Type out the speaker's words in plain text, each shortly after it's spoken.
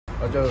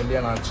我就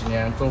练了几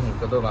年综合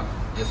格斗吧，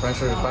也算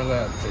是半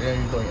个职业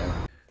运动员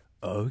了。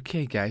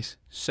Okay, guys.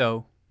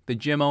 So the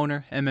gym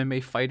owner,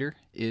 MMA fighter,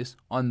 is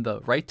on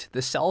the right.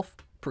 The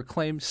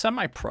self-proclaimed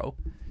semi-pro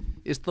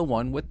is the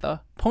one with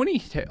the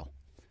ponytail.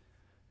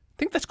 I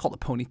think that's called a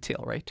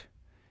ponytail, right?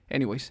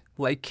 Anyways,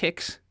 leg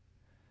kicks.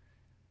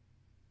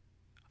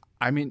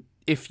 I mean,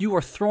 if you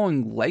are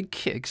throwing leg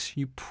kicks,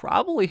 you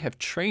probably have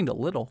trained a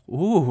little.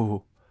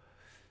 Ooh.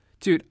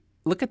 Dude,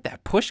 look at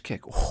that push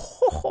kick.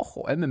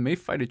 Oh, MMA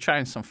fighter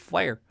trying some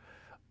flair.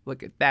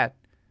 Look at that.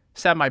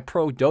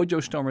 Semi-pro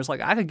Dojostormers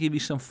like, I could give you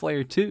some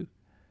flair too.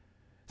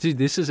 Dude,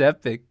 this is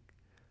epic.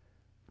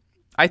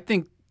 I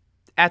think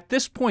at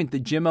this point, the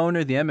gym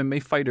owner, the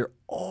MMA fighter,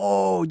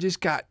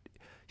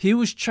 he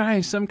was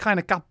trying some kind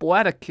of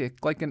capoeira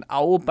kick, like an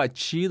ao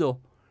bachido,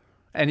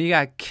 and he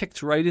got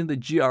kicked right in the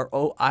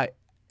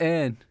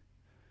groin.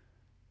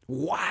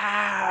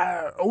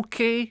 Wow.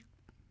 Okay.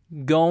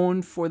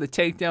 Going for the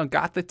takedown,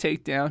 got the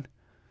takedown.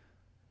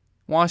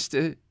 Wants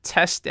to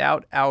test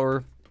out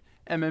our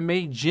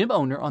MMA gym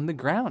owner on the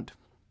ground.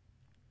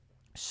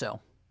 So,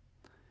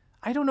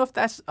 I don't know if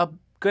that's a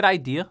good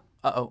idea.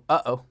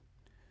 Uh-oh.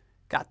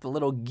 Got the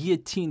little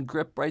guillotine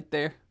grip right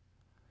there.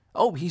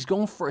 Oh, he's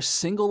going for a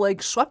single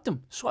leg. Swept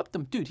him.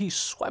 Dude, he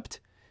swept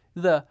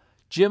the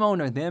gym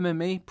owner, the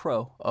MMA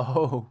pro.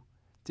 Oh,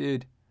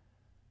 dude.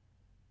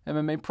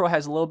 MMA pro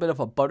has a little bit of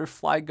a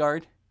butterfly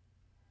guard.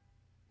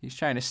 He's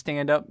trying to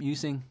stand up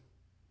using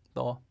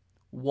the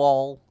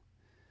wall.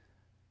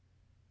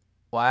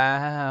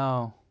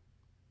 Wow.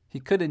 He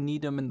could have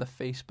kneed him in the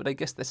face, but I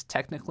guess that's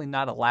technically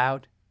not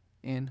allowed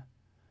in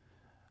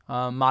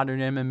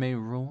modern MMA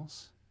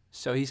rules.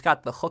 So he's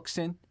got the hooks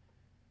in,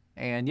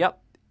 and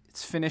yep,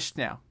 it's finished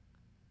now.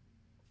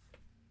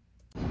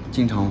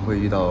 经常会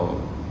遇到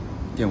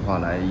电话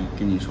来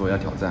跟你说要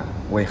挑战，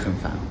我也很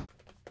烦。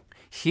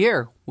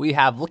 Here we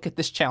have, look at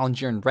this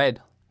challenger in red.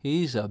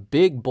 He's a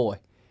big boy.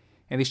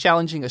 And he's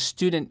challenging a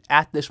student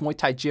at this Muay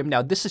Thai gym.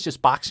 Now, this is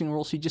just boxing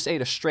rules. He just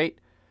ate a straight.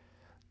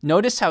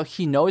 Notice how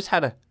he knows how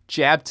to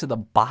jab to the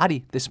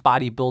body, this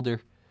bodybuilder.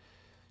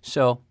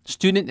 So,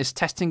 student is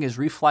testing his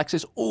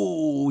reflexes.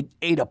 Oh,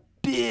 ate a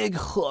big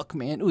hook,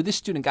 man. Ooh, this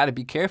student got to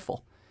be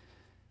careful.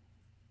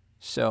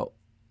 So,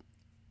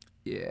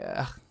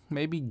 yeah,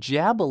 maybe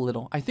jab a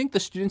little. I think the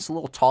student's a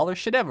little taller.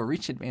 Should have a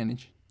reach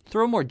advantage.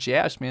 Throw more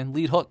jabs, man.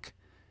 Lead hook.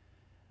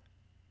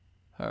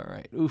 All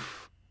right.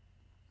 Oof.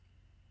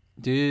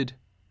 Dude.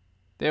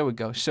 There we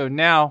go. So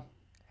now,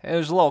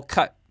 there's a little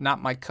cut.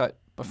 Not my cut,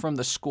 but from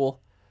the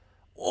school.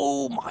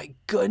 Oh my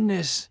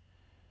goodness.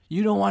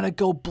 You don't want to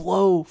go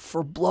blow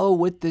for blow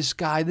with this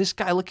guy. This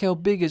guy, look how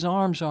big his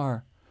arms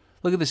are.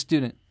 Look at the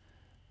student.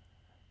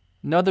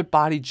 Another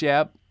body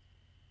jab.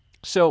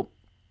 So,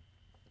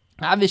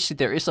 obviously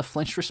there is a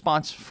flinch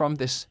response from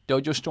this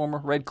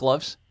Dojostormer, red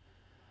gloves.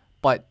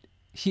 But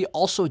he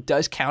also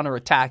does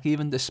counterattack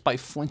even despite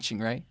flinching,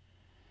 right?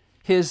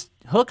 His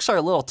hooks are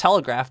a little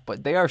telegraphed,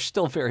 but they are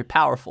still very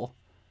powerful.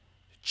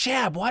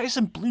 Jab. Why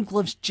isn't Blue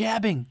Gloves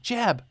jabbing?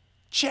 Jab.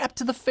 Jab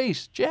to the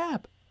face.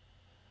 Jab.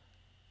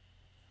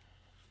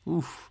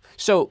 Oof.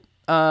 So,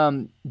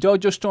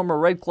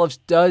 Dojostormer Red Gloves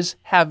does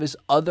have his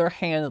other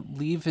hand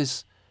leave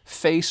his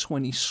face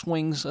when he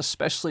swings,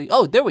 especially.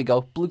 Oh, there we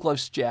go. Blue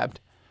Gloves jabbed.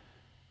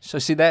 So,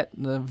 see that?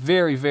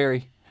 Very,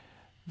 very,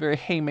 very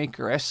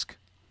haymaker-esque.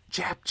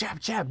 Jab, jab,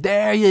 jab.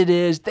 There it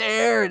is.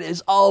 There it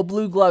is. Oh,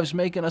 Blue Gloves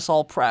making us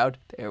all proud.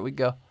 There we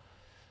go.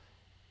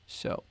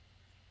 So,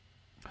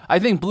 I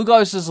think Blue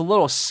Gloves is a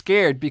little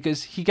scared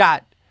because he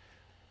got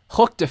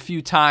hooked a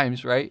few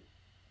times, right?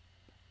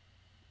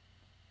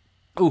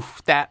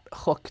 Oof, that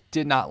hook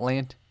did not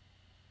land.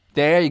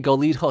 There you go,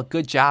 lead hook.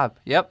 Good job.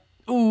 Yep.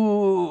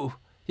 Ooh.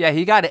 Yeah,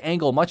 he got an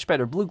angle much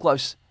better. Blue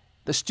Gloves,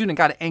 the student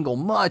got an angle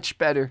much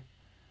better.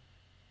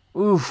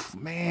 Oof,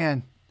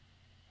 man.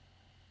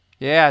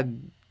 Yeah,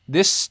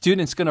 this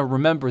student's going to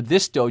remember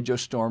this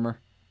Dojostormer.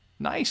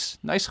 Nice.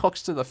 Nice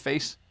hooks to the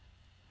face.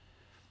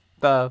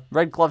 The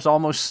Red Gloves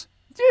almost...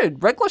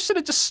 Dude, Red Gloves should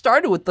have just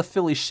started with the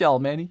Philly shell,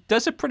 man. He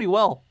does it pretty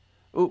well.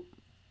 Ooh.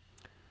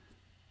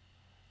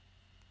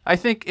 I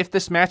think if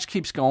this match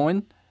keeps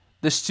going,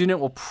 the student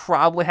will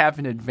probably have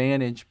an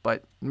advantage.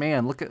 But,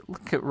 man, look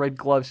at Red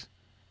Gloves.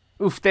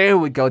 Oof, there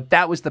we go.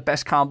 That was the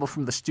best combo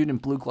from the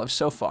student Blue Gloves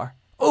so far.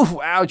 Oof,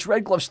 ouch.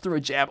 Red Gloves threw a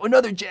jab.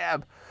 Another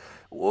jab.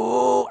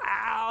 Whoa,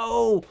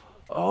 ow.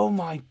 Oh,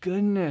 my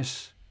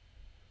goodness.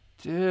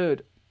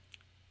 Dude.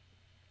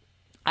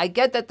 I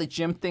get that the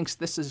gym thinks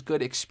this is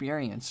good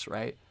experience,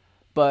 right?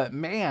 But,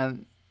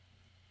 man,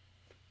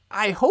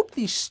 I hope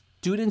these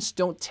students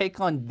don't take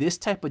on this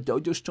type of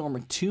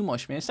Dojostormer too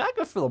much, man. It's not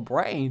good for the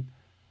brain.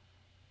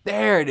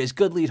 There it is.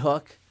 Good lead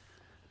hook.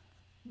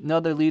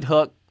 Another lead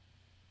hook.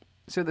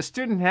 So the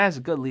student has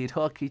a good lead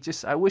hook.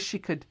 I wish he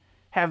could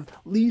have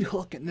lead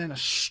hook and then a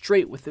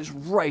straight with his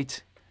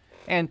right.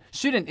 And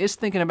student is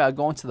thinking about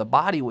going to the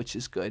body, which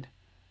is good.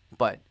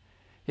 But,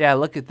 yeah,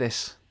 look at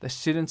this. The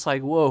student's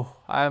like, whoa,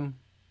 I'm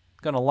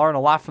going to learn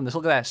a lot from this.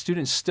 Look at that.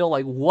 Student's still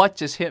like, what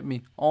just hit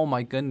me? Oh,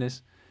 my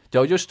goodness.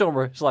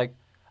 Dojostormer is like,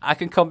 I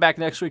can come back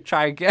next week,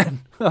 try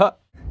again.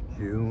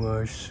 You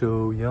are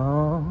so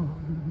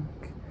young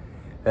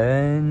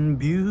and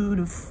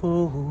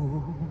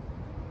beautiful.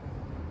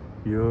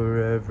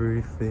 You're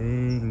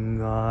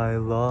everything I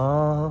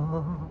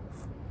love.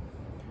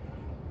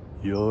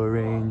 Your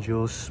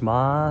angel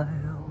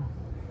smile,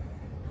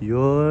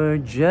 your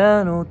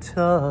gentle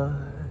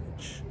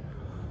touch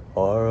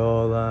are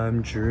all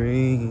I'm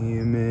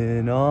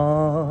dreaming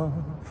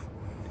of.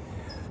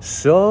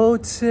 So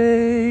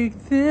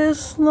take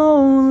this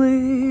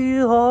lonely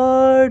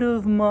heart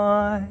of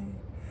mine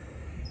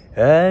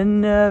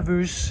and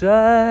never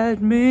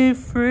set me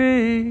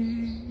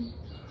free.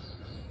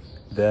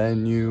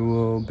 Then you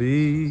will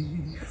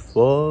be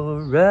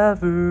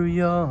forever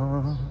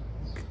young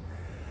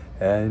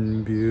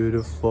and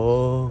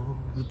beautiful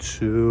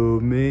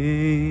to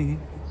me.